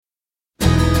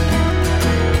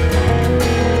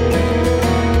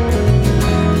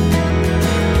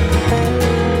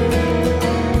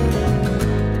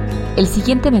El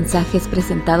siguiente mensaje es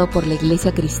presentado por la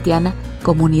Iglesia Cristiana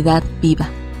Comunidad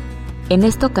Viva. En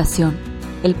esta ocasión,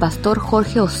 el pastor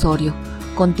Jorge Osorio,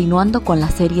 continuando con la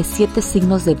serie 7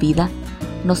 signos de vida,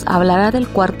 nos hablará del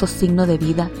cuarto signo de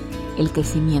vida, el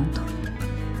crecimiento.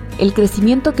 El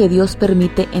crecimiento que Dios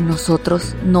permite en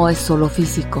nosotros no es solo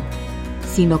físico,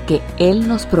 sino que Él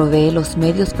nos provee los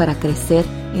medios para crecer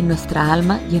en nuestra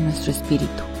alma y en nuestro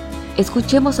espíritu.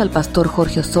 Escuchemos al pastor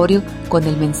Jorge Osorio con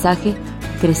el mensaje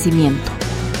Crecimiento.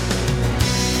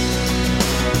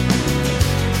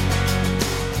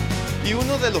 Y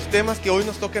uno de los temas que hoy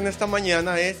nos toca en esta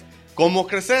mañana es cómo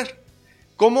crecer.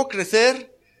 Cómo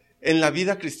crecer en la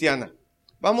vida cristiana.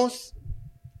 Vamos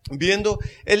viendo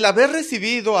el haber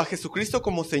recibido a Jesucristo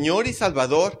como Señor y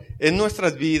Salvador en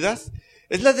nuestras vidas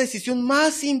es la decisión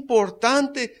más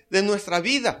importante de nuestra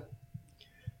vida.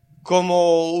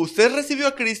 Como usted recibió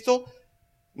a Cristo,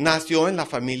 nació en la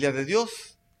familia de Dios.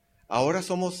 Ahora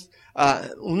somos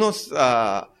unos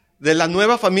de la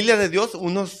nueva familia de Dios,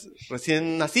 unos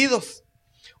recién nacidos.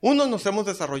 Unos nos hemos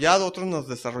desarrollado, otros nos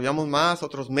desarrollamos más,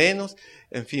 otros menos,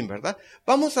 en fin, ¿verdad?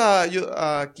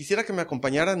 Quisiera que me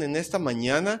acompañaran en esta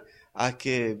mañana a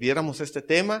que viéramos este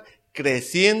tema,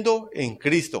 creciendo en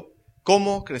Cristo.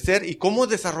 Cómo crecer y cómo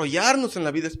desarrollarnos en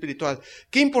la vida espiritual.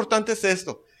 Qué importante es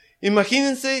esto.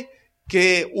 Imagínense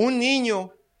que un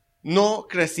niño no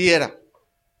creciera.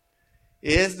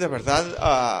 Es de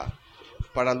verdad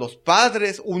para los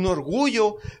padres un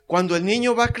orgullo cuando el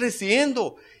niño va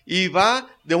creciendo y va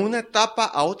de una etapa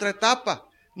a otra etapa.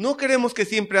 No queremos que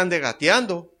siempre ande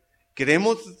gateando.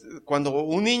 Queremos cuando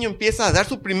un niño empieza a dar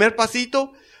su primer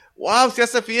pasito, wow, se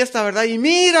hace fiesta, ¿verdad? Y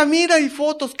mira, y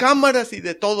fotos, cámaras y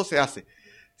de todo se hace,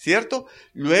 ¿cierto?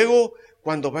 Luego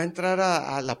cuando va a entrar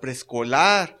a la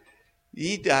preescolar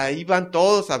y ahí van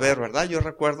todos a ver, ¿verdad? Yo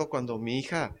recuerdo cuando mi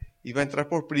hija iba a entrar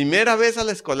por primera vez a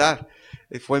la escolar.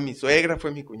 Fue mi suegra,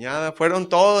 fue mi cuñada, fueron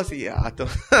todos y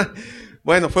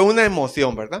bueno, fue una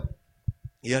emoción, ¿verdad?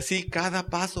 Y así cada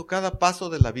paso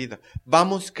de la vida,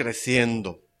 vamos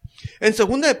creciendo. En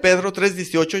 2 de Pedro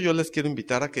 3:18 yo les quiero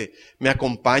invitar a que me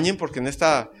acompañen porque en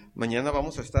esta mañana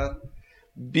vamos a estar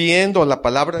viendo la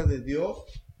palabra de Dios.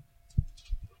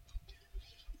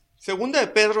 2 de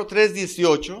Pedro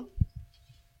 3:18.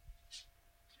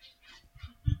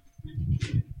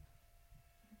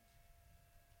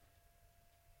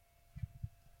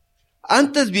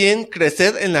 Antes bien,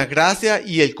 creced en la gracia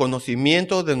y el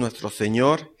conocimiento de nuestro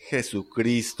Señor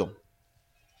Jesucristo.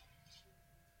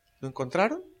 ¿Lo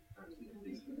encontraron?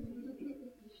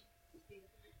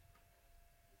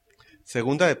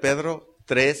 2 de Pedro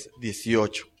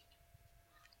 3:18.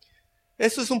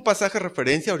 Eso es un pasaje de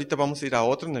referencia. Ahorita vamos a ir a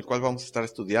otro en el cual vamos a estar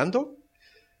estudiando.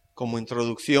 Como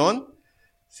introducción,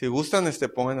 si gustan,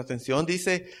 pongan atención.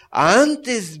 Dice,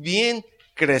 antes bien,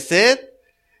 creced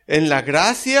en la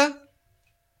gracia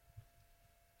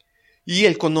y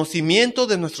el conocimiento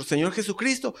de nuestro Señor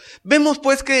Jesucristo. Vemos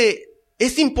pues que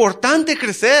es importante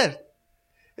crecer.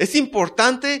 Es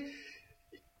importante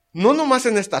no nomás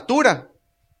en estatura,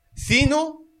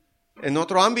 sino en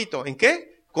otro ámbito. ¿En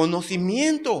qué?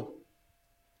 Conocimiento.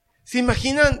 ¿Se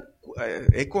imaginan?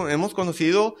 Hemos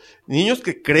conocido niños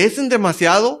que crecen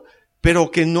demasiado, pero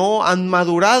que no han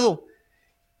madurado.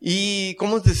 Y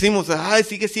 ¿cómo decimos?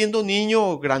 Sigue siendo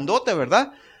niño grandote,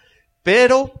 ¿verdad?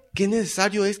 Pero qué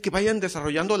necesario es que vayan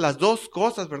desarrollando las dos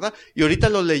cosas, ¿verdad? Y ahorita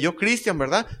lo leyó Cristian,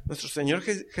 ¿verdad? Nuestro Señor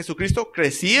Jesucristo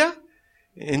crecía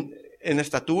en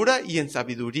estatura y en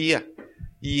sabiduría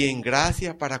y en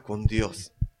gracia para con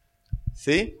Dios.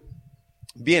 ¿Sí?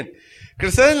 Bien,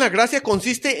 crecer en la gracia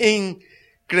consiste en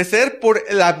crecer por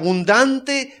el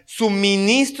abundante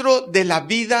suministro de la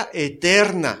vida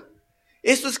eterna.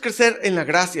 Esto es crecer en la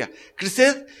gracia,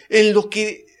 crecer en lo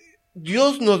que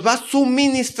Dios nos va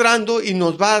suministrando y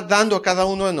nos va dando a cada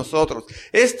uno de nosotros.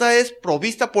 Esta es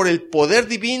provista por el poder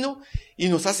divino y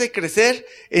nos hace crecer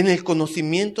en el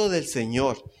conocimiento del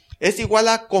Señor. Es igual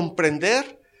a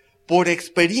comprender por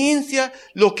experiencia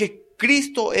lo que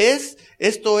Cristo es.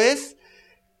 Esto es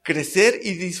crecer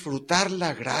y disfrutar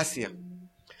la gracia.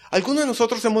 ¿Algunos de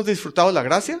nosotros hemos disfrutado la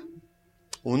gracia?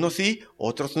 Unos sí,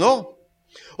 otros no.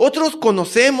 Otros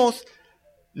conocemos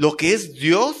lo que es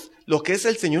Dios, lo que es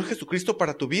el Señor Jesucristo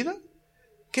para tu vida.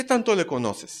 ¿Qué tanto le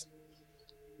conoces?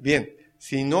 Bien,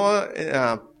 si no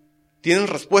tienen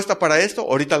respuesta para esto,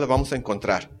 ahorita lo vamos a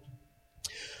encontrar.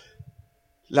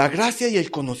 La gracia y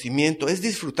el conocimiento es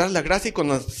disfrutar la gracia y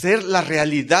conocer la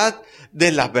realidad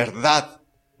de la verdad,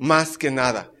 más que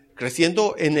nada,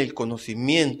 creciendo en el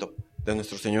conocimiento de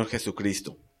nuestro Señor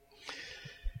Jesucristo.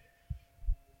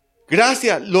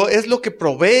 Gracia es lo que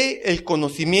provee el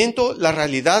conocimiento, la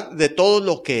realidad de todo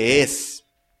lo que es.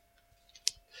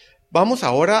 Vamos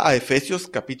ahora a Efesios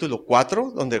capítulo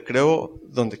 4, donde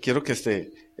quiero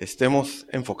que estemos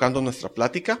enfocando nuestra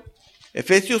plática.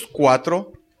 Efesios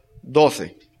 4,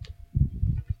 12.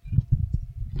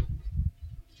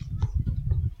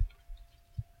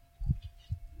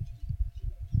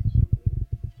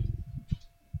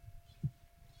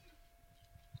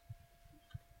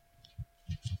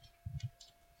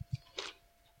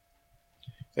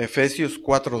 Efesios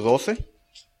 4, 12.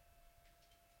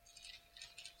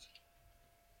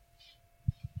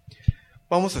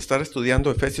 Vamos a estar estudiando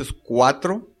Efesios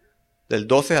 4, del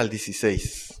 12 al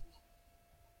 16.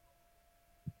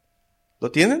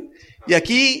 ¿Lo tienen? Y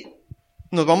aquí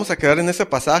nos vamos a quedar en ese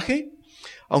pasaje,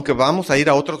 aunque vamos a ir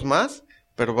a otros más,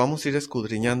 pero vamos a ir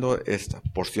escudriñando esta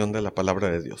porción de la palabra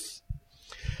de Dios.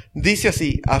 Dice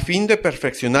así: a fin de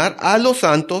perfeccionar a los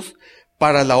santos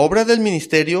para la obra del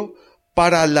ministerio,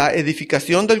 para la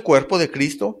edificación del cuerpo de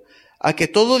Cristo, a que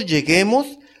todos lleguemos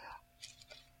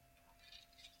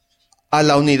a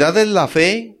la unidad de la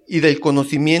fe y del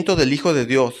conocimiento del Hijo de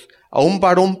Dios, a un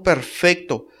varón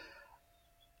perfecto,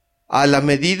 a la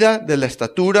medida de la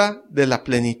estatura de la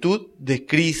plenitud de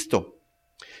Cristo.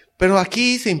 Pero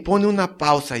aquí se impone una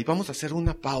pausa y vamos a hacer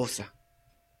una pausa.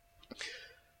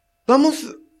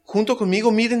 Vamos junto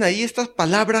conmigo, miren ahí esta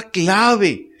palabra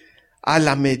clave: a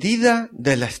la medida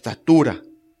de la estatura.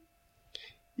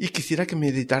 Y quisiera que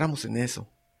meditáramos en eso.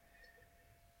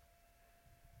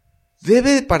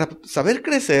 Para saber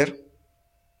crecer,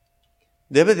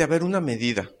 debe de haber una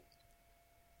medida.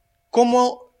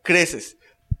 ¿Cómo creces?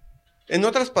 En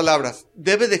otras palabras,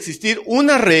 debe de existir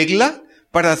una regla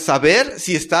para saber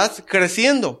si estás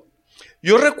creciendo.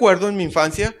 Yo recuerdo en mi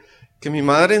infancia que mi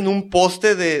madre en un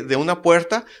poste de una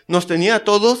puerta nos tenía a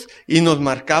todos y nos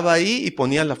marcaba ahí y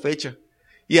ponía la fecha.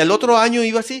 Y al otro año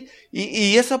iba así.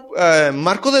 Y ese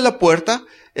marco de la puerta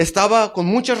estaba con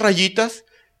muchas rayitas,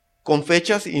 con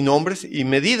fechas y nombres y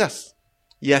medidas.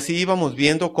 Y así íbamos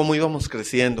viendo cómo íbamos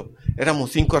creciendo.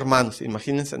 Éramos 5 hermanos,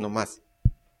 imagínense nomás.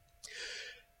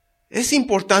 Es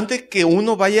importante que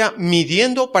uno vaya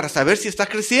midiendo para saber si está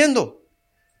creciendo.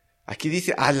 Aquí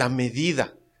dice a la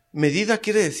medida. Medida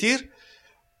quiere decir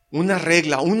una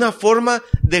regla, una forma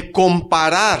de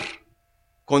comparar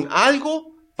con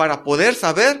algo para poder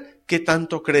saber qué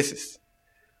tanto creces.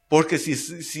 Porque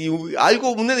si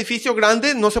un edificio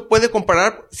grande no se puede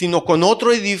comparar sino con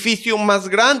otro edificio más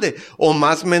grande o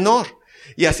más menor.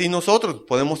 Y así nosotros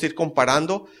podemos ir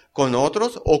comparando con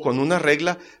otros o con una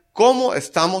regla cómo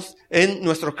estamos en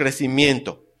nuestro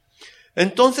crecimiento.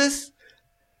 Entonces,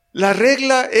 la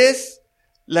regla es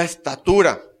la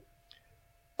estatura.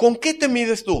 ¿Con qué te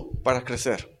mides tú para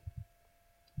crecer?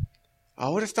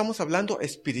 Ahora estamos hablando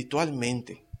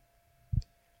espiritualmente.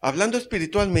 Hablando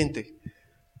espiritualmente.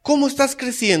 ¿Cómo estás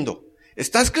creciendo?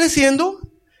 ¿Estás creciendo?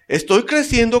 ¿Estoy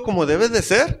creciendo como debe de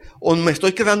ser? ¿O me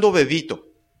estoy quedando bebito?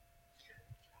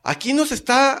 Aquí nos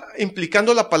está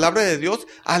implicando la palabra de Dios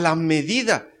a la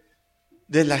medida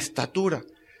de la estatura.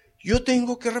 Yo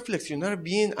tengo que reflexionar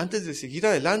bien antes de seguir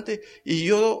adelante y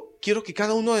yo quiero que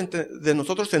cada uno de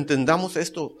nosotros entendamos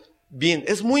esto bien.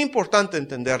 Es muy importante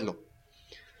entenderlo.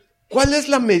 ¿Cuál es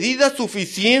la medida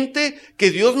suficiente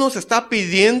que Dios nos está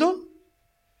pidiendo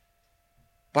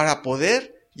para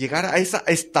poder llegar a esa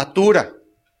estatura?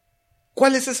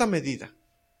 ¿Cuál es esa medida?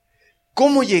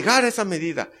 ¿Cómo llegar a esa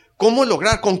medida? ¿Cómo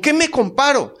lograr? ¿Con qué me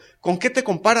comparo? ¿Con qué te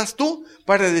comparas tú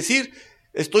para decir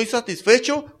estoy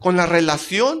satisfecho con la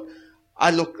relación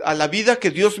a la vida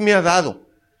que Dios me ha dado?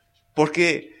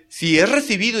 Porque si he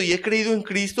recibido y he creído en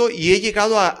Cristo y he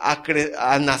llegado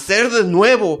a nacer de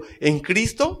nuevo en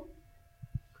Cristo,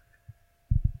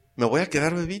 ¿me voy a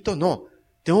quedar bebito? No,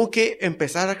 tengo que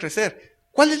empezar a crecer.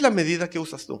 ¿Cuál es la medida que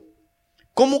usas tú?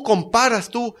 ¿Cómo comparas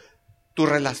tú tu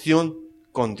relación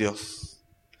con Dios?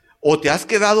 ¿O te has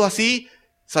quedado así,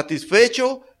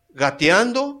 satisfecho,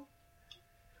 gateando?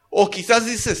 O quizás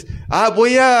dices,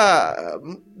 voy a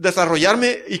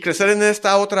desarrollarme y crecer en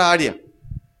esta otra área.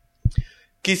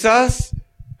 Quizás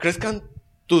crezcan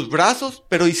tus brazos,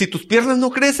 pero ¿y si tus piernas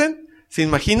no crecen? ¿Se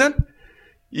imaginan?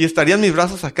 Y estarían mis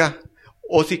brazos acá.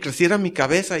 O si creciera mi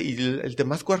cabeza y el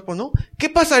demás cuerpo no. ¿Qué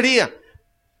pasaría?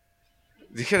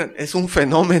 Dijeran, es un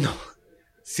fenómeno,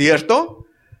 ¿cierto?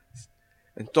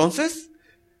 Entonces,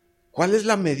 ¿cuál es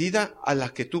la medida a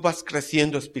la que tú vas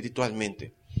creciendo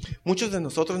espiritualmente? Muchos de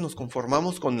nosotros nos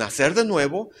conformamos con nacer de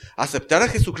nuevo, aceptar a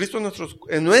Jesucristo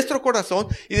en nuestro corazón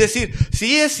y decir,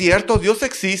 sí es cierto, Dios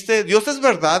existe, Dios es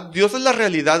verdad, Dios es la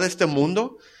realidad de este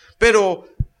mundo, pero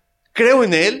creo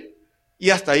en Él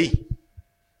y hasta ahí.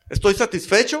 ¿Estoy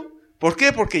satisfecho? ¿Por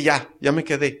qué? Porque ya me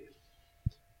quedé.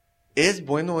 ¿Es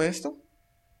bueno esto?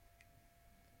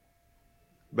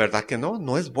 ¿Verdad que no?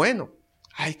 No es bueno.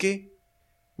 Hay que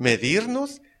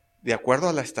medirnos de acuerdo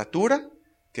a la estatura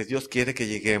que Dios quiere que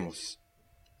lleguemos.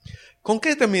 ¿Con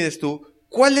qué te mides tú?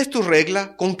 ¿Cuál es tu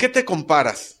regla? ¿Con qué te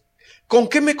comparas? ¿Con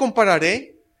qué me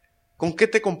compararé? ¿Con qué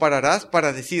te compararás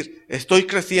para decir, estoy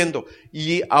creciendo?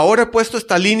 Y ahora he puesto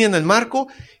esta línea en el marco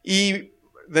y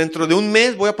dentro de un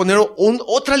mes voy a poner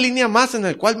otra línea más en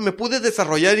la cual me pude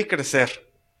desarrollar y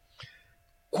crecer.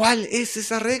 ¿Cuál es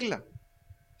esa regla?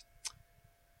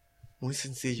 Muy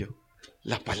sencillo.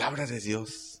 La palabra de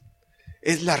Dios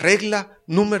es la regla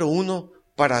número 1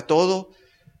 para todo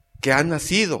que ha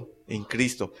nacido en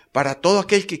Cristo, para todo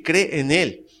aquel que cree en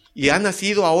Él y ha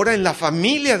nacido ahora en la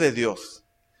familia de Dios.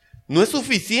 No es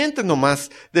suficiente nomás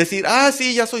decir,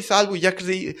 sí, ya soy salvo y ya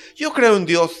creí, yo creo en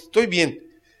Dios, estoy bien.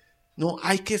 No,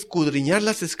 hay que escudriñar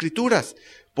las Escrituras,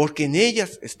 porque en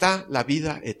ellas está la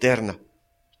vida eterna.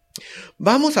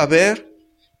 Vamos a ver,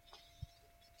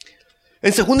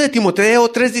 en 2 de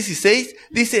Timoteo 3:16,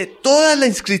 dice, toda la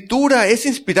Escritura es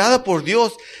inspirada por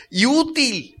Dios y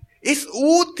es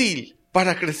útil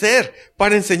para crecer,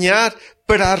 para enseñar,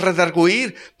 para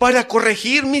redarguir, para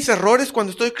corregir mis errores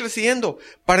cuando estoy creciendo,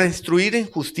 para instruir en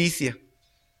justicia.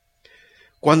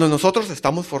 Cuando nosotros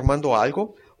estamos formando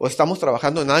algo o estamos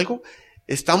trabajando en algo,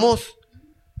 estamos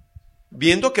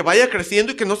viendo que vaya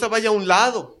creciendo y que no se vaya a un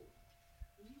lado.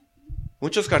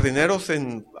 Muchos jardineros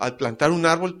al plantar un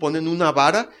árbol ponen una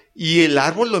vara y el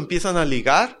árbol lo empiezan a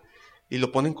ligar y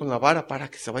lo ponen con la vara para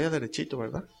que se vaya derechito,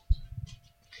 ¿verdad?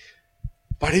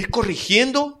 Para ir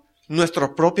corrigiendo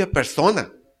nuestra propia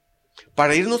persona,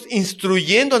 para irnos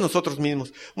instruyendo a nosotros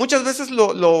mismos. Muchas veces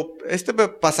este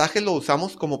pasaje lo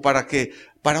usamos como para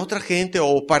otra gente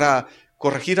o para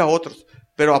corregir a otros,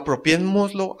 pero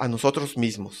apropiémoslo a nosotros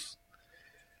mismos.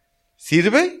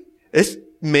 ¿Sirve?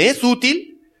 ¿Me es útil?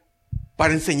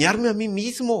 Para enseñarme a mí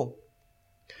mismo,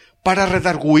 para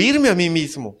redarguirme a mí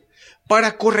mismo,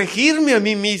 para corregirme a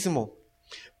mí mismo,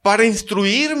 para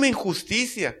instruirme en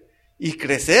justicia y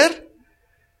crecer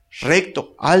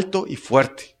recto, alto y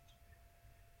fuerte.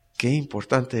 Qué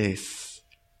importante es.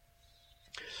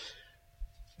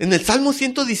 En el Salmo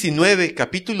 119,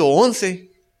 capítulo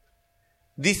 11,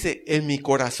 dice, en mi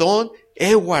corazón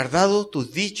he guardado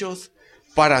tus dichos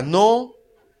para no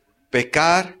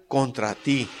pecar contra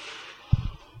ti.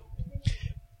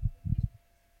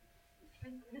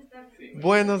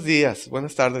 Buenos días,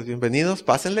 buenas tardes, bienvenidos,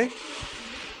 pásenle.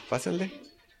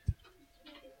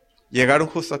 Llegaron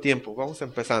justo a tiempo, vamos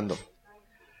empezando.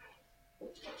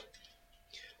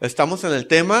 Estamos en el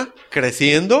tema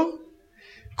creciendo,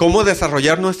 cómo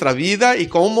desarrollar nuestra vida y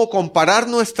cómo comparar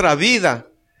nuestra vida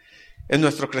en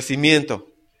nuestro crecimiento.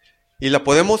 Y la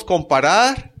podemos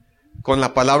comparar con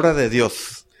la palabra de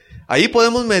Dios. Ahí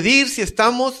podemos medir si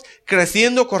estamos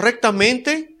creciendo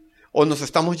correctamente o nos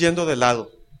estamos yendo de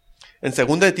lado. En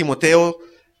 2 de Timoteo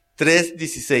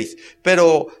 3:16.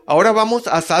 Pero ahora vamos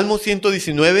a Salmo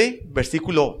 119,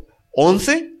 versículo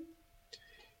 11.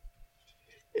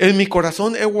 En mi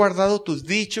corazón he guardado tus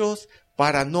dichos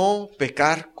para no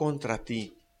pecar contra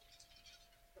ti.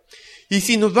 Y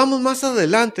si nos vamos más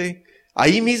adelante,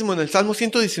 ahí mismo en el Salmo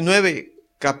 119,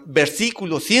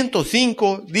 versículo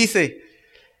 105, dice,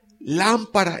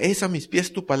 lámpara es a mis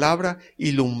pies tu palabra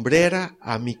y lumbrera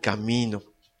a mi camino.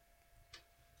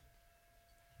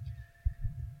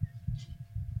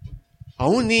 A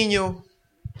un niño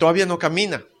todavía no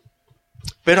camina,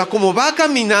 pero como va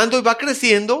caminando y va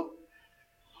creciendo,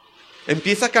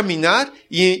 empieza a caminar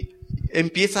y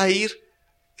empieza a ir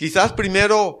quizás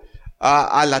primero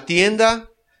a la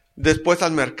tienda, después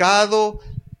al mercado,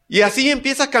 y así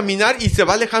empieza a caminar y se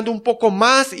va alejando un poco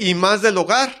más y más del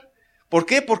hogar. ¿Por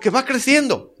qué? Porque va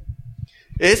creciendo.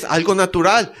 Es algo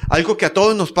natural, algo que a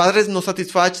todos los padres nos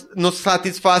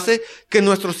satisface que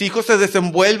nuestros hijos se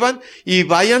desenvuelvan y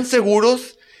vayan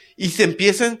seguros y se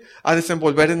empiecen a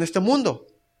desenvolver en este mundo.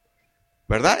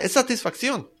 ¿Verdad? Es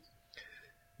satisfacción.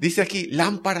 Dice aquí,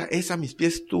 lámpara es a mis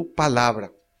pies tu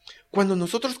palabra. Cuando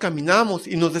nosotros caminamos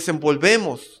y nos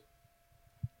desenvolvemos,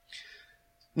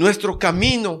 nuestro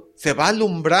camino se va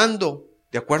alumbrando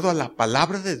de acuerdo a la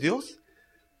palabra de Dios.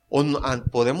 O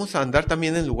podemos andar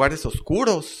también en lugares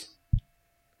oscuros.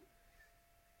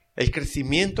 El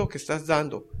crecimiento que estás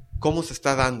dando, ¿cómo se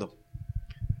está dando?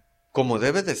 ¿Cómo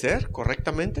debe de ser?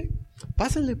 ¿Correctamente?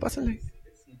 Pásenle.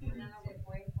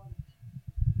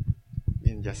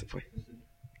 Bien, ya se fue.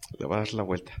 Le va a dar la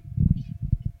vuelta.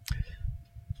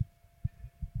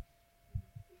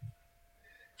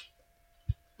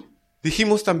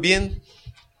 Dijimos también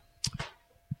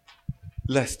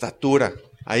la estatura.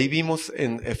 Ahí vimos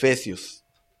en Efesios.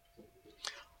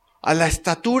 A la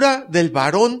estatura del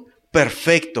varón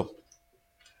perfecto.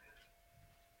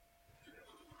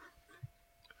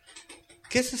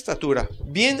 ¿Qué es estatura?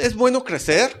 Bien, es bueno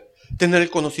crecer, tener el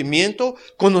conocimiento,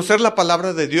 conocer la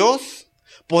palabra de Dios,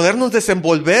 podernos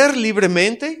desenvolver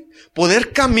libremente,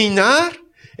 poder caminar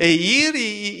e ir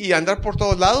y andar por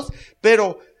todos lados.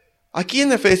 Pero aquí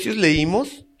en Efesios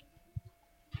leímos,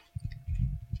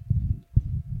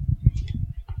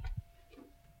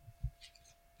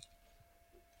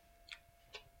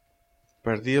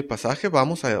 perdí el pasaje,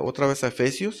 vamos otra vez a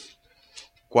Efesios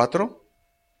 4.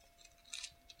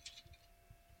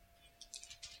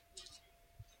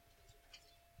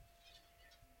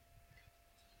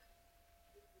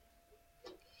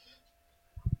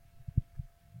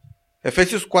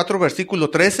 Efesios 4, versículo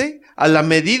 13, a la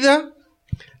medida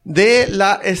de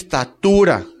la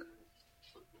estatura.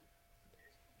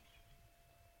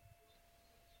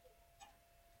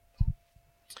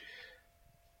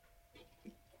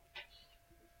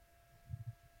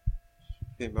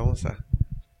 Bien, vamos a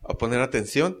poner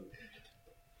atención.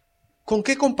 ¿Con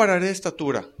qué compararé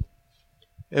estatura?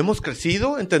 Hemos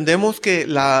crecido, entendemos que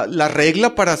la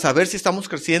regla para saber si estamos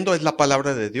creciendo es la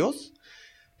palabra de Dios,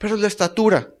 pero la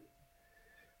estatura.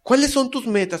 ¿Cuáles son tus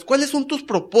metas? ¿Cuáles son tus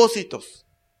propósitos?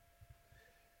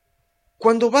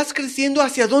 Cuando vas creciendo,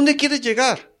 ¿hacia dónde quieres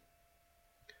llegar?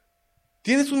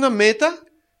 ¿Tienes una meta?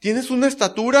 ¿Tienes una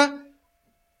estatura?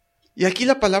 Y aquí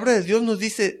la palabra de Dios nos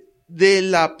dice, de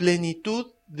la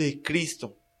plenitud de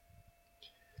Cristo.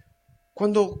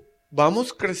 Cuando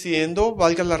vamos creciendo,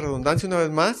 valga la redundancia una vez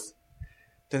más,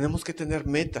 tenemos que tener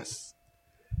metas.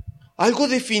 Algo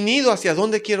definido hacia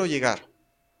dónde quiero llegar.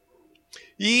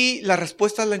 Y la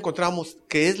respuesta la encontramos,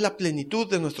 que es la plenitud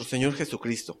de nuestro Señor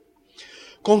Jesucristo.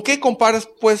 ¿Con qué comparas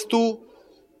pues tú?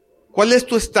 ¿Cuál es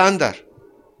tu estándar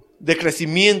de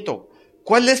crecimiento?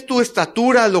 ¿Cuál es tu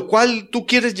estatura a lo cual tú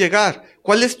quieres llegar?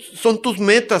 ¿Cuáles son tus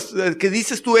metas? Que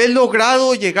dices tú, he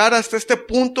logrado llegar hasta este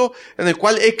punto en el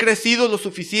cual he crecido lo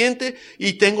suficiente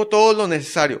y tengo todo lo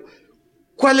necesario.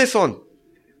 ¿Cuáles son?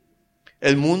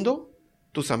 ¿El mundo?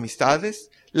 ¿Tus amistades?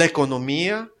 ¿La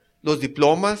economía? ¿Los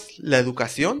diplomas? ¿La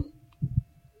educación?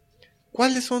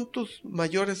 ¿Cuáles son tus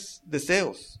mayores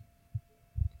deseos?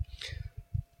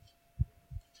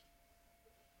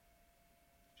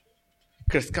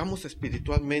 Crezcamos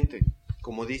espiritualmente,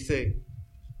 como dice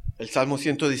el Salmo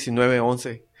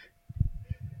 119:11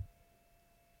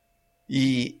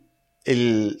 y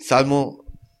el Salmo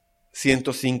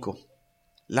 105.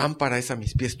 Lámpara es a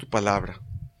mis pies tu palabra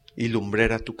y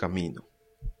lumbrera tu camino.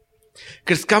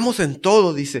 Crezcamos en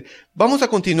todo, dice. Vamos a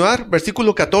continuar,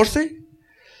 versículo 14,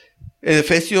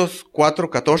 Efesios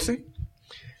 4:14.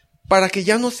 Para que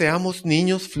ya no seamos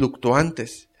niños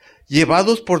fluctuantes,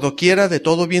 llevados por doquiera de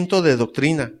todo viento de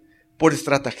doctrina, por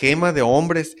estratagema de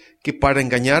hombres que para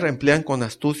engañar emplean con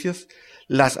astucias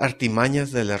las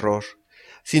artimañas del error,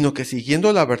 sino que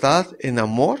siguiendo la verdad en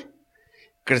amor,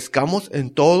 crezcamos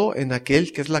en todo en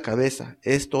aquel que es la cabeza,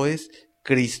 esto es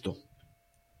Cristo.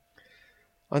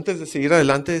 Antes de seguir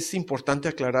adelante, es importante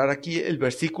aclarar aquí el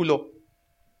versículo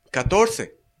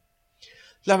 14.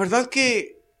 La verdad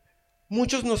que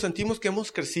muchos nos sentimos que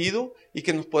hemos crecido y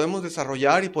que nos podemos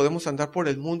desarrollar y podemos andar por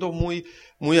el mundo muy,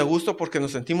 muy a gusto porque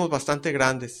nos sentimos bastante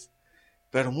grandes.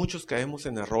 Pero muchos caemos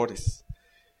en errores,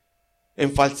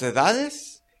 en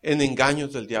falsedades, en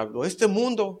engaños del diablo. Este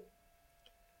mundo,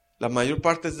 la mayor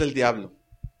parte es del diablo.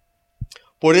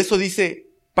 Por eso dice,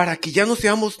 para que ya no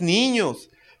seamos niños,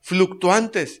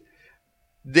 fluctuantes,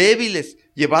 débiles,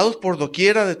 llevados por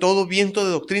doquiera de todo viento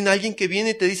de doctrina. Alguien que viene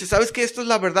y te dice, ¿sabes que esto es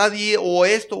la verdad? O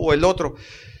esto o el otro.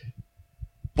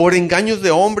 Por engaños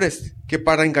de hombres que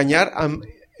para engañar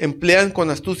emplean con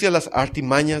astucia las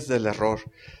artimañas del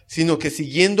error. Sino que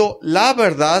siguiendo la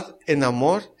verdad en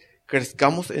amor,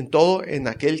 crezcamos en todo en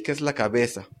aquel que es la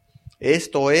cabeza.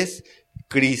 Esto es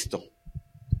Cristo.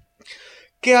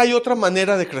 ¿Qué hay otra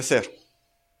manera de crecer?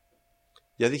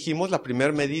 Ya dijimos, la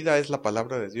primera medida es la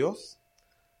palabra de Dios.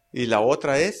 Y la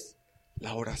otra es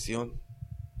la oración.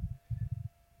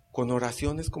 Con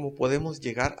oración es como podemos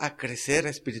llegar a crecer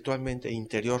espiritualmente,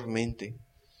 interiormente.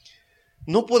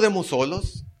 No podemos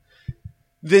solos.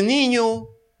 De niño,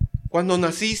 cuando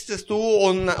naciste tú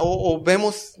o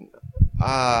vemos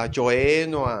a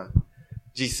Joen o a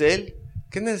Giselle,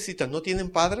 ¿qué necesitan? ¿No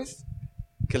tienen padres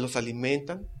que los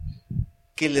alimentan,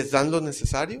 que les dan lo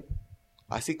necesario?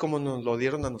 Así como nos lo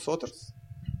dieron a nosotros.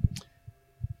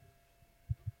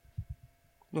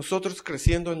 Nosotros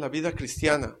creciendo en la vida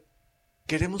cristiana,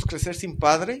 ¿queremos crecer sin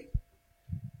padre?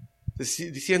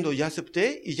 Diciendo, ya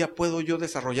acepté y ya puedo yo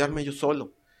desarrollarme yo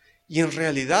solo. Y en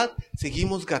realidad,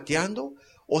 ¿seguimos gateando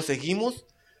o seguimos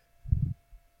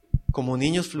como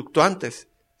niños fluctuantes?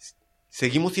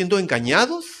 ¿Seguimos siendo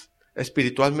engañados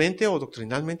espiritualmente o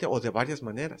doctrinalmente o de varias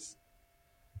maneras?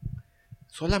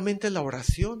 Solamente la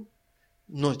oración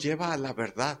nos lleva a la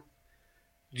verdad.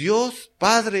 Dios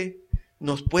Padre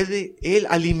nos puede Él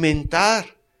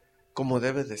alimentar como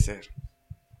debe de ser,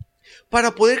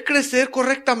 para poder crecer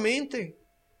correctamente.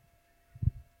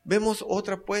 Vemos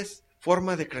otra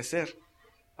forma de crecer,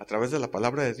 a través de la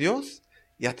palabra de Dios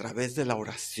y a través de la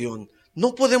oración.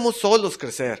 No podemos solos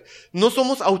crecer, no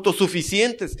somos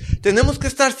autosuficientes, tenemos que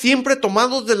estar siempre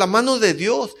tomados de la mano de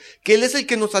Dios, que Él es el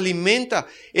que nos alimenta,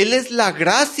 Él es la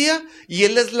gracia y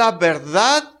Él es la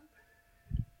verdad.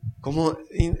 Como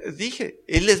dije,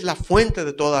 Él es la fuente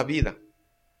de toda vida.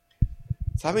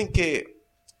 ¿Saben que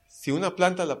si una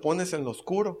planta la pones en lo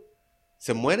oscuro,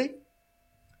 se muere?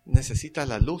 Necesita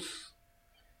la luz.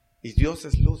 Y Dios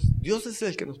es luz. Dios es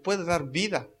el que nos puede dar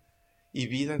vida y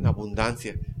vida en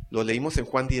abundancia. Lo leímos en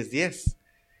Juan 10:10.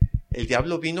 El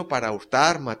diablo vino para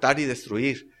hurtar, matar y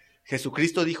destruir.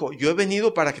 Jesucristo dijo, yo he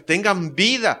venido para que tengan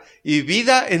vida y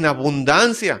vida en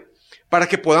abundancia, para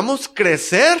que podamos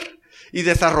crecer y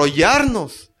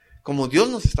desarrollarnos como Dios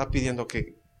nos está pidiendo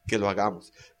que lo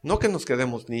hagamos, no que nos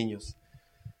quedemos niños.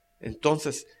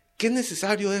 Entonces, ¿qué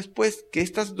necesario es pues que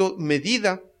estas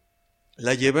medidas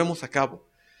la llevemos a cabo?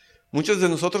 Muchos de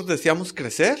nosotros deseamos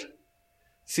crecer,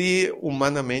 sí,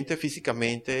 humanamente,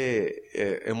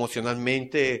 físicamente,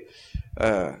 emocionalmente,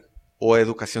 o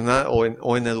educacional,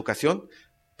 o en educación,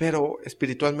 pero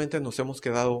espiritualmente nos hemos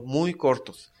quedado muy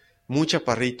cortos, muy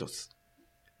chaparritos.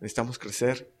 Necesitamos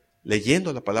crecer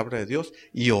leyendo la palabra de Dios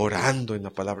y orando en la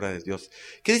palabra de Dios.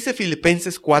 ¿Qué dice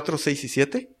Filipenses 4, 6 y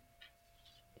 7?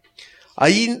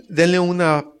 Ahí denle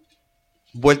una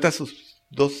vuelta,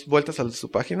 dos vueltas a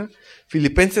su página.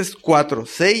 Filipenses 4,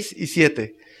 6 y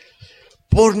 7.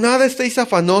 Por nada estéis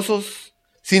afanosos,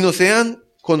 sino sean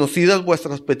conocidas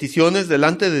vuestras peticiones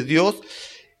delante de Dios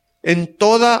en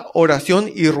toda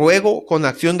oración y ruego con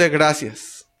acción de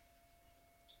gracias.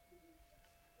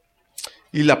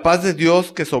 Y la paz de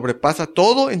Dios, que sobrepasa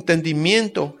todo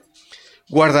entendimiento,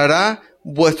 guardará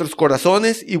vuestros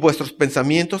corazones y vuestros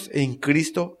pensamientos en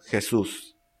Cristo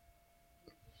Jesús.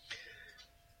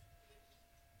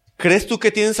 ¿Crees tú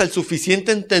que tienes el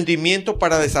suficiente entendimiento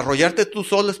para desarrollarte tú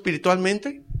solo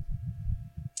espiritualmente?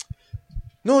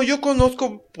 No, yo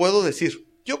conozco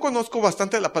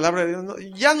bastante de la palabra de Dios.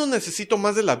 Ya no necesito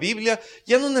más de la Biblia,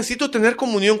 ya no necesito tener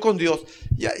comunión con Dios.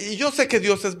 Y yo sé que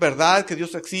Dios es verdad, que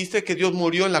Dios existe, que Dios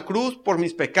murió en la cruz por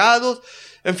mis pecados.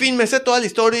 En fin, me sé toda la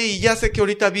historia y ya sé que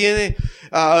ahorita viene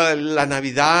la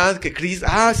Navidad, que Cristo,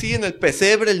 sí, en el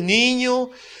pesebre el niño,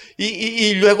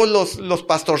 y luego los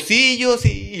pastorcillos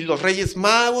y los reyes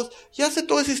magos. Ya sé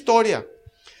toda esa historia.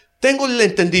 Tengo el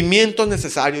entendimiento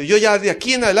necesario. Yo ya de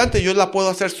aquí en adelante yo la puedo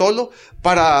hacer solo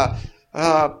para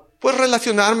pues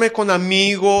relacionarme con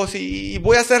amigos y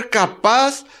voy a ser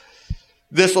capaz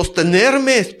de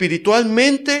sostenerme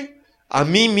espiritualmente a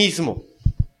mí mismo.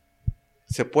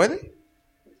 ¿Se puede?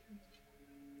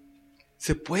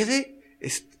 ¿Se puede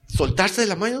soltarse de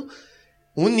la mano?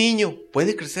 ¿Un niño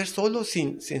puede crecer solo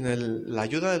sin la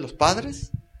ayuda de los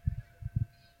padres?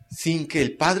 ¿Sin que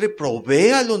el padre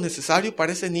provea lo necesario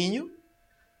para ese niño?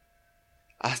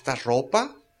 Hasta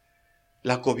ropa,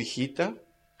 la cobijita,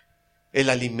 el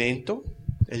alimento,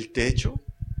 el techo,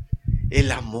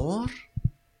 el amor,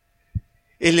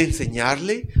 el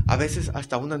enseñarle, a veces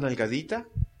hasta una nalgadita,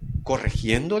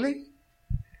 corrigiéndole.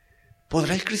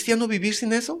 ¿Podrá el cristiano vivir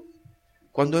sin eso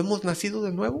cuando hemos nacido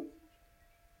de nuevo?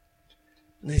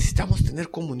 Necesitamos tener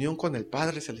comunión con el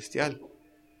Padre Celestial,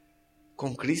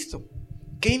 con Cristo.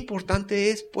 Qué importante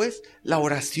es, pues, la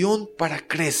oración para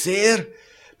crecer,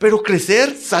 pero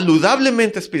crecer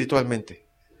saludablemente espiritualmente.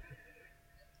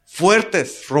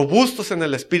 Fuertes, robustos en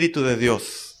el Espíritu de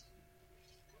Dios.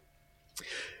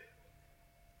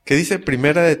 ¿Qué dice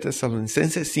Primera de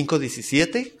Tesalonicenses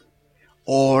 5:17?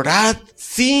 Orad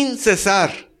sin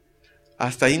cesar.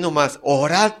 Hasta ahí nomás.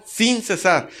 Orad sin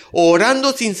cesar.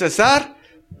 Orando sin cesar,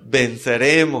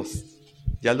 venceremos.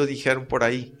 Ya lo dijeron por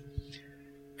ahí.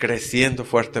 Creciendo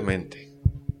fuertemente.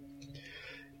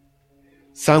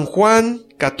 San Juan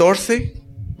 14.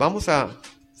 Vamos a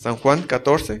San Juan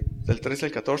 14, del 13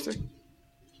 al 14.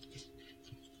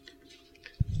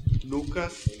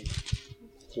 Lucas,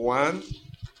 Juan.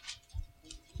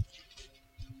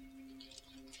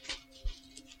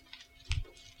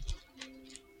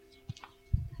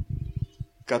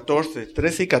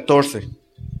 Trece y 14.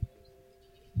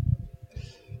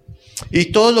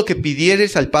 Y todo lo que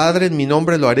pidieres al Padre en mi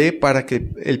nombre lo haré para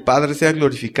que el Padre sea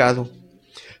glorificado.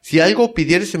 Si algo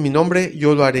pidieres en mi nombre,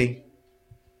 yo lo haré.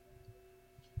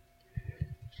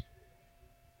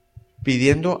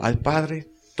 Pidiendo al Padre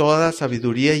toda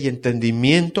sabiduría y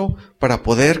entendimiento para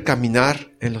poder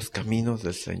caminar en los caminos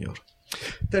del Señor.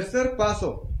 Tercer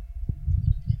paso.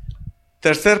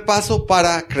 Tercer paso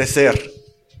para crecer.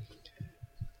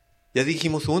 Ya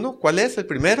dijimos uno. ¿Cuál es el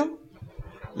primero?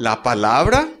 La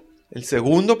palabra. El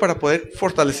segundo, para poder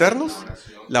fortalecernos,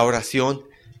 la oración.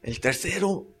 El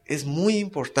tercero es muy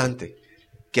importante,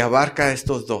 que abarca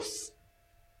estos dos.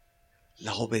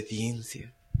 La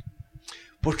obediencia.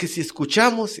 Porque si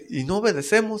escuchamos y no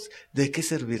obedecemos, ¿de qué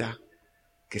servirá?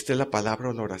 Que esté la palabra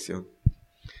o la oración.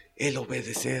 El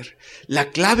obedecer.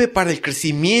 La clave para el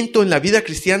crecimiento en la vida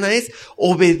cristiana es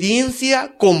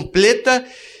obediencia completa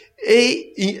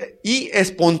y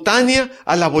espontánea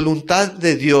a la voluntad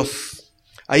de Dios.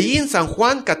 Ahí en San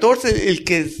Juan 14, el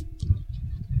que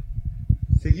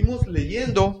seguimos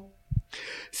leyendo,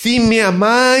 si me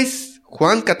amáis,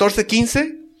 Juan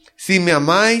 14:15, si me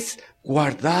amáis,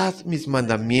 guardad mis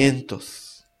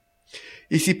mandamientos.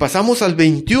 Y si pasamos al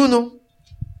 21,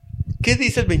 ¿qué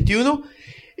dice el 21?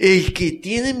 El que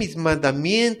tiene mis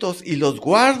mandamientos y los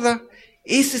guarda,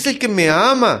 ese es el que me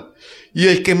ama. Y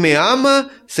el que me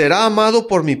ama será amado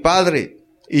por mi Padre.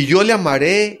 Y yo le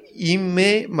amaré y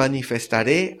me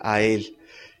manifestaré a él.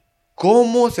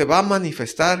 ¿Cómo se va a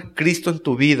manifestar Cristo en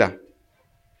tu vida?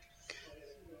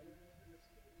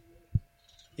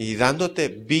 Y dándote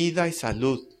vida y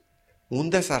salud. Un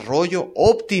desarrollo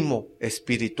óptimo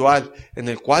espiritual en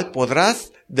el cual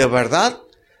podrás de verdad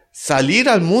salir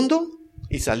al mundo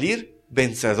y salir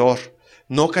vencedor,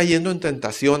 no cayendo en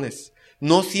tentaciones,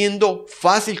 no siendo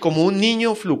fácil como un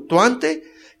niño fluctuante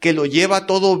que lo lleva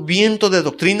todo viento de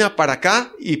doctrina para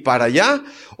acá y para allá,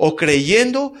 o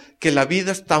creyendo que la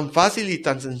vida es tan fácil y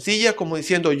tan sencilla como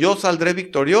diciendo yo saldré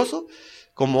victorioso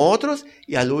como otros,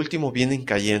 y al último vienen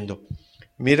cayendo.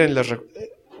 Miren,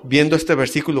 viendo este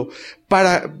versículo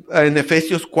en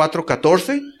Efesios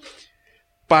 4:14,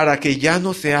 para que ya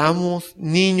no seamos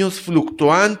niños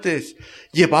fluctuantes,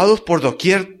 llevados por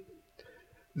doquier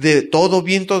de todo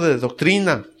viento de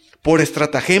doctrina, por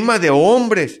estratagema de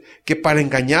hombres que para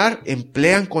engañar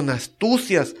emplean con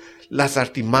astucias las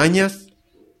artimañas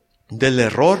del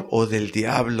error o del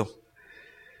diablo.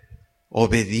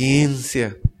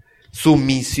 Obediencia,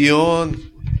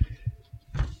 sumisión.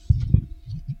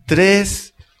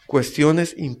 3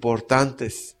 cuestiones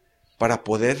importantes para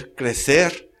poder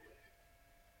crecer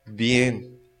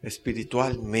bien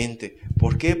espiritualmente.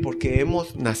 ¿Por qué? Porque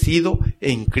hemos nacido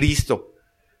en Cristo.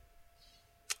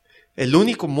 El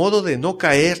único modo de no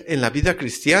caer en la vida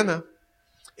cristiana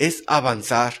es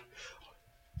avanzar.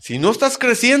 Si no estás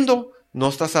creciendo, no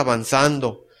estás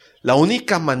avanzando. La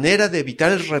única manera de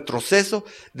evitar el retroceso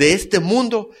de este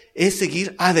mundo es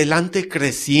seguir adelante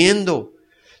creciendo.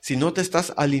 Si no te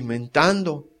estás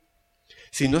alimentando,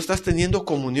 si no estás teniendo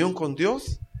comunión con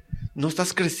Dios, no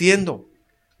estás creciendo.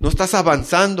 No estás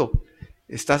avanzando,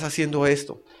 estás haciendo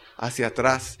esto, hacia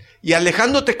atrás, y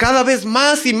alejándote cada vez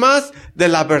más y más de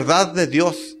la verdad de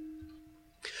Dios.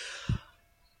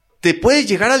 Te puedes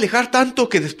llegar a alejar tanto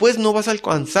que después no vas a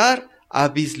alcanzar a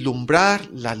vislumbrar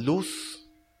la luz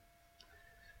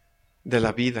de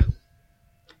la vida.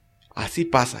 Así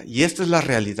pasa, y esta es la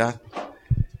realidad.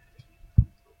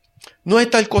 No hay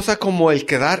tal cosa como el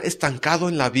quedar estancado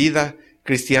en la vida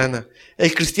cristiana.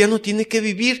 El cristiano tiene que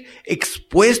vivir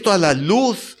expuesto a la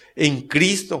luz en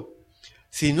Cristo.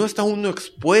 Si no está uno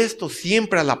expuesto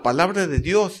siempre a la palabra de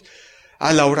Dios,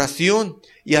 a la oración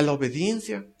y a la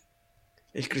obediencia,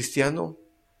 el cristiano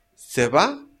se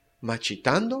va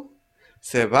marchitando,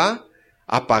 se va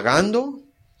apagando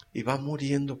y va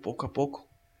muriendo poco a poco.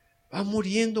 Va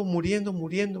muriendo,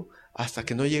 hasta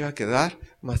que no llega a quedar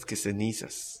más que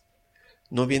cenizas.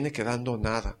 No viene quedando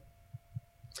nada.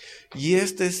 Y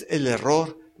este es el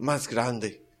error más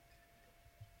grande.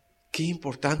 Qué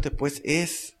importante pues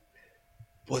es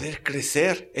poder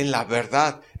crecer en la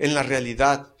verdad, en la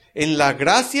realidad, en la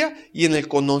gracia y en el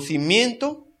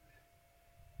conocimiento,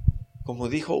 como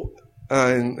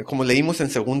leímos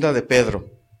en 2 de Pedro.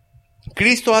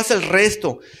 Cristo hace el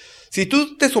resto. Si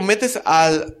tú te sometes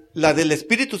a la del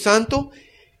Espíritu Santo,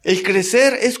 el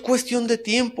crecer es cuestión de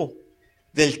tiempo,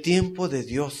 del tiempo de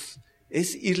Dios.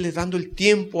 Es irle dando el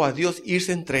tiempo a Dios,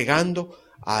 irse entregando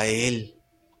a Él.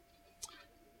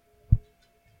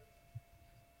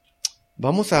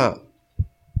 Vamos a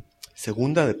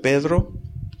 2 de Pedro,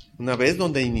 una vez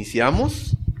donde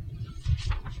iniciamos.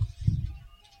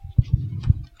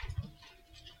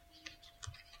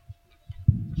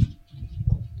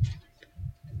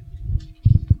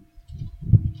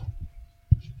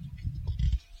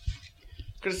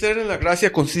 Crecer en la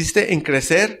gracia consiste en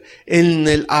crecer en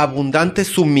el abundante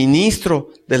suministro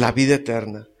de la vida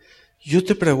eterna. Yo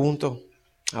te pregunto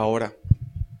ahora,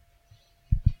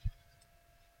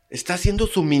 ¿estás siendo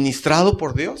suministrado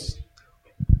por Dios?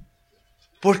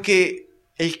 Porque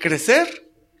el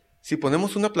crecer, si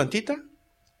ponemos una plantita,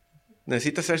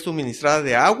 necesita ser suministrada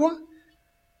de agua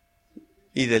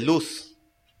y de luz,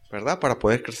 ¿verdad? Para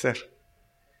poder crecer.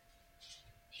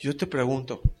 Yo te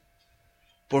pregunto,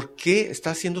 ¿por qué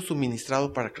estás siendo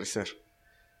suministrado para crecer?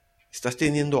 ¿Estás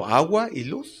teniendo agua y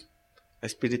luz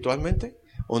espiritualmente?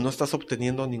 ¿O no estás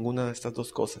obteniendo ninguna de estas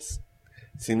dos cosas?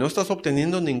 Si no estás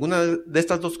obteniendo ninguna de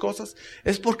estas dos cosas,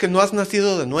 es porque no has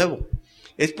nacido de nuevo.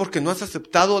 Es porque no has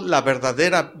aceptado la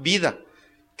verdadera vida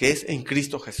que es en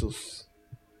Cristo Jesús.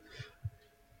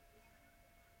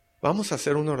 Vamos a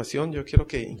hacer una oración. Yo quiero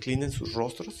que inclinen sus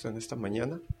rostros en esta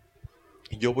mañana.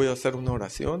 Y yo voy a hacer una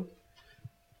oración.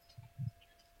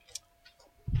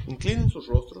 Inclinen sus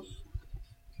rostros.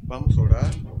 Vamos a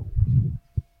orar.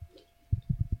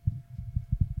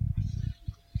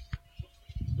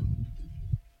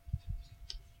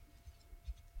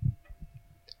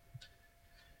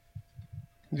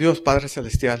 Dios Padre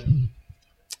Celestial,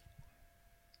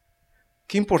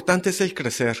 qué importante es el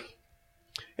crecer.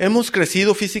 Hemos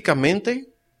crecido físicamente,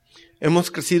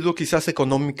 hemos crecido quizás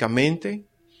económicamente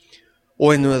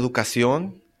o en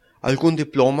educación, algún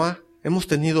diploma, hemos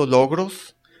tenido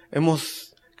logros,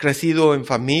 hemos crecido en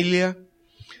familia.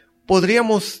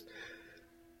 Podríamos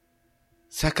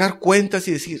sacar cuentas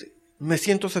y decir, me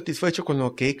siento satisfecho con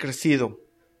lo que he crecido,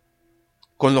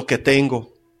 con lo que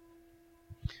tengo.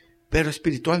 Pero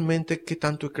espiritualmente, ¿qué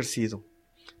tanto he crecido?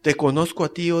 ¿Te conozco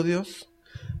a ti, oh Dios?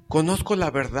 ¿Conozco la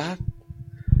verdad?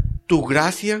 ¿Tu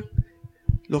gracia?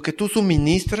 ¿Lo que tú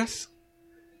suministras?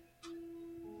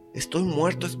 ¿Estoy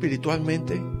muerto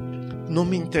espiritualmente? No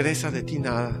me interesa de ti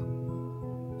nada.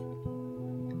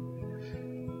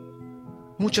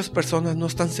 Muchas personas no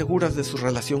están seguras de su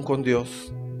relación con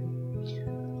Dios.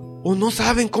 O no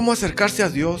saben cómo acercarse a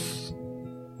Dios.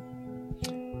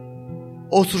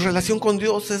 O su relación con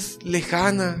Dios es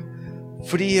lejana,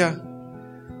 fría,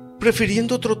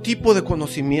 prefiriendo otro tipo de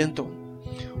conocimiento,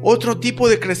 otro tipo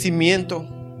de crecimiento,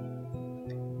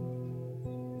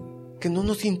 que no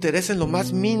nos interesa en lo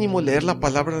más mínimo leer la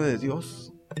palabra de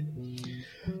Dios.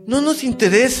 No nos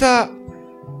interesa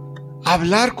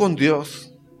hablar con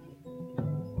Dios.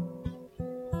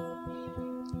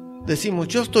 Decimos,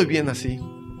 yo estoy bien así.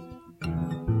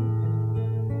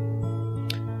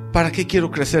 ¿Para qué quiero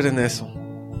crecer en eso?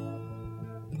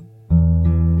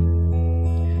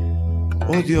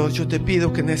 Oh Dios, yo te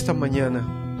pido que en esta mañana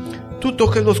tú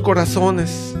toques los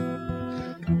corazones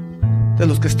de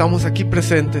los que estamos aquí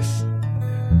presentes.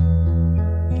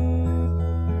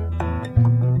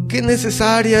 Qué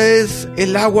necesaria es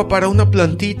el agua para una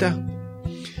plantita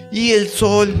y el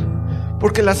sol,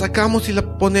 porque la sacamos y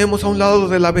la ponemos a un lado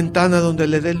de la ventana donde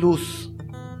le dé luz.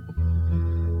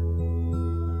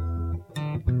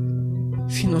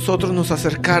 Si nosotros nos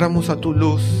acercáramos a tu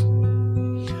luz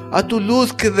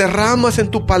que derramas en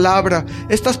tu palabra,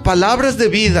 estas palabras de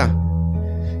vida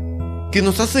que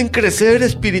nos hacen crecer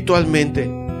espiritualmente,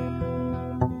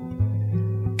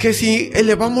 que si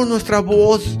elevamos nuestra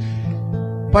voz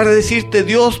para decirte,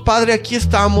 Dios Padre, aquí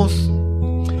estamos,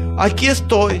 aquí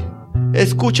estoy,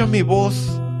 escucha mi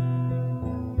voz,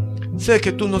 sé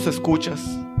que tú nos escuchas,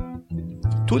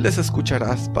 tú les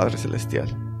escucharás, Padre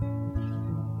Celestial,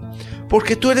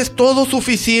 porque tú eres todo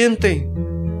suficiente.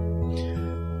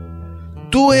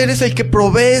 Tú eres el que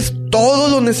provees todo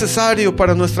lo necesario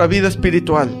para nuestra vida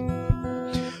espiritual,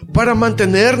 para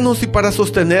mantenernos y para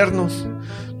sostenernos.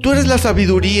 Tú eres la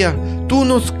sabiduría, tú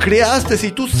nos creaste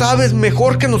y tú sabes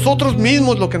mejor que nosotros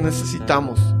mismos lo que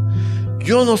necesitamos.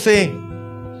 Yo no sé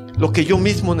lo que yo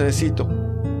mismo necesito.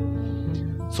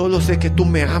 Solo sé que tú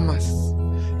me amas,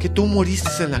 que tú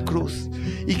moriste en la cruz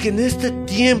y que en este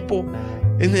tiempo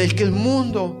en el que el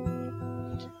mundo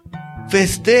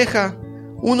festeja,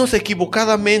 unos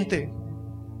equivocadamente,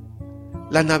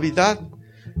 la Navidad,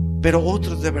 pero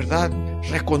otros de verdad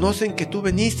reconocen que tú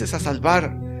viniste a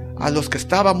salvar a los que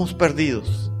estábamos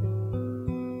perdidos.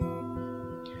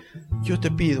 Yo te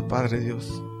pido, Padre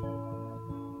Dios,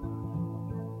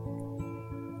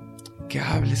 que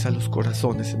hables a los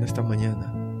corazones en esta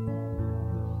mañana.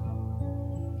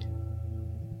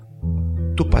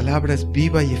 Tu palabra es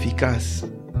viva y eficaz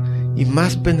y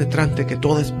más penetrante que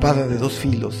toda espada de dos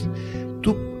filos.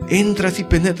 Tú entras y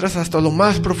penetras hasta lo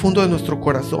más profundo de nuestro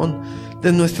corazón,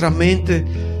 de nuestra mente,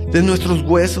 de nuestros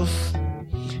huesos,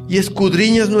 y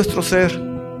escudriñas nuestro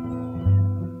ser.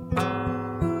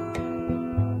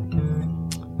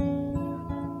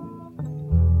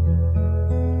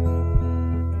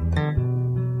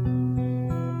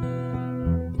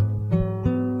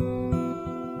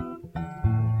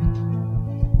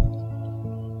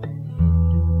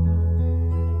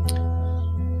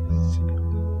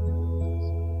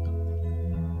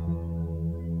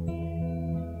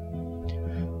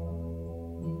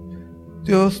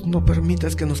 Dios, no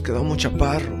permitas que nos quedamos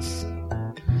chaparros,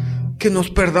 que nos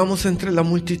perdamos entre la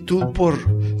multitud por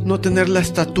no tener la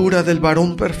estatura del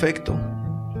varón perfecto.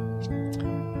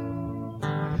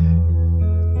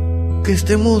 Que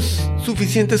estemos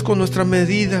suficientes con nuestra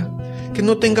medida, que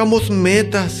no tengamos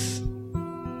metas,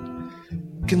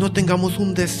 que no tengamos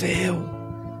un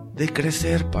deseo de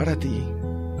crecer para ti,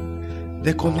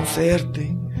 de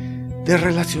conocerte, de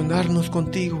relacionarnos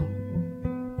contigo.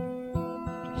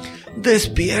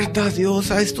 Despierta, Dios,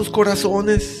 a estos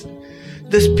corazones.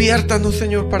 Despiértanos,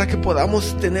 Señor, para que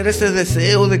podamos tener ese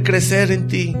deseo de crecer en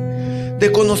ti,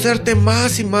 de conocerte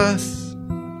más y más.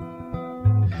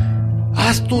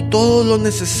 Haz tú todo lo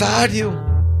necesario,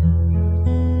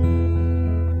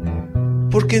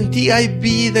 porque en ti hay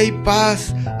vida y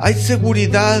paz, hay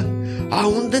seguridad,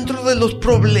 aún dentro de los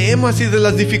problemas y de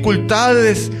las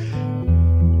dificultades,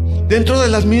 dentro de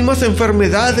las mismas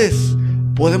enfermedades,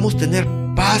 podemos tener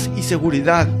paz y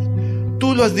seguridad.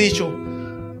 Tú lo has dicho,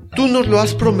 tú nos lo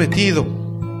has prometido.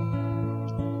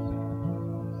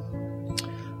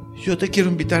 Yo te quiero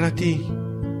invitar a ti,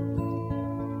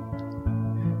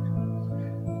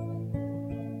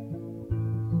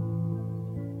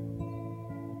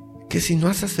 que si no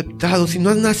has aceptado, si no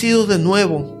has nacido de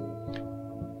nuevo,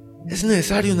 es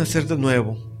necesario nacer de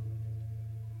nuevo.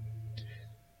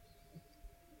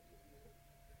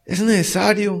 Es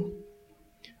necesario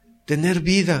tener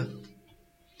vida.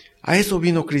 A eso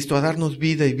vino Cristo, a darnos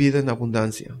vida y vida en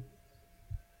abundancia.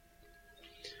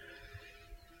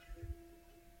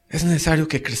 Es necesario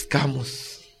que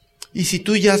crezcamos. Y si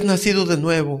tú ya has nacido de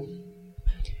nuevo,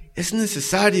 es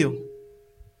necesario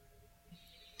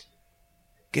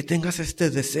que tengas este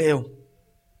deseo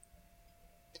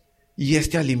y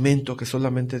este alimento que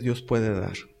solamente Dios puede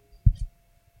dar.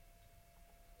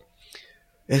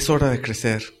 Es hora de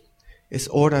crecer, es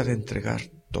hora de entregar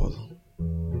todo.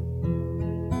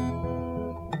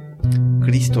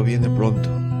 Cristo viene pronto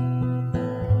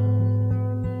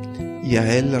y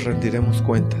a Él le rendiremos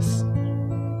cuentas.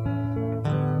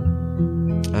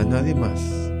 A nadie más.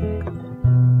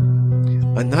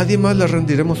 A nadie más le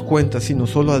rendiremos cuentas, sino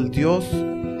solo al Dios,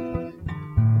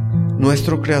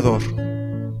 nuestro Creador,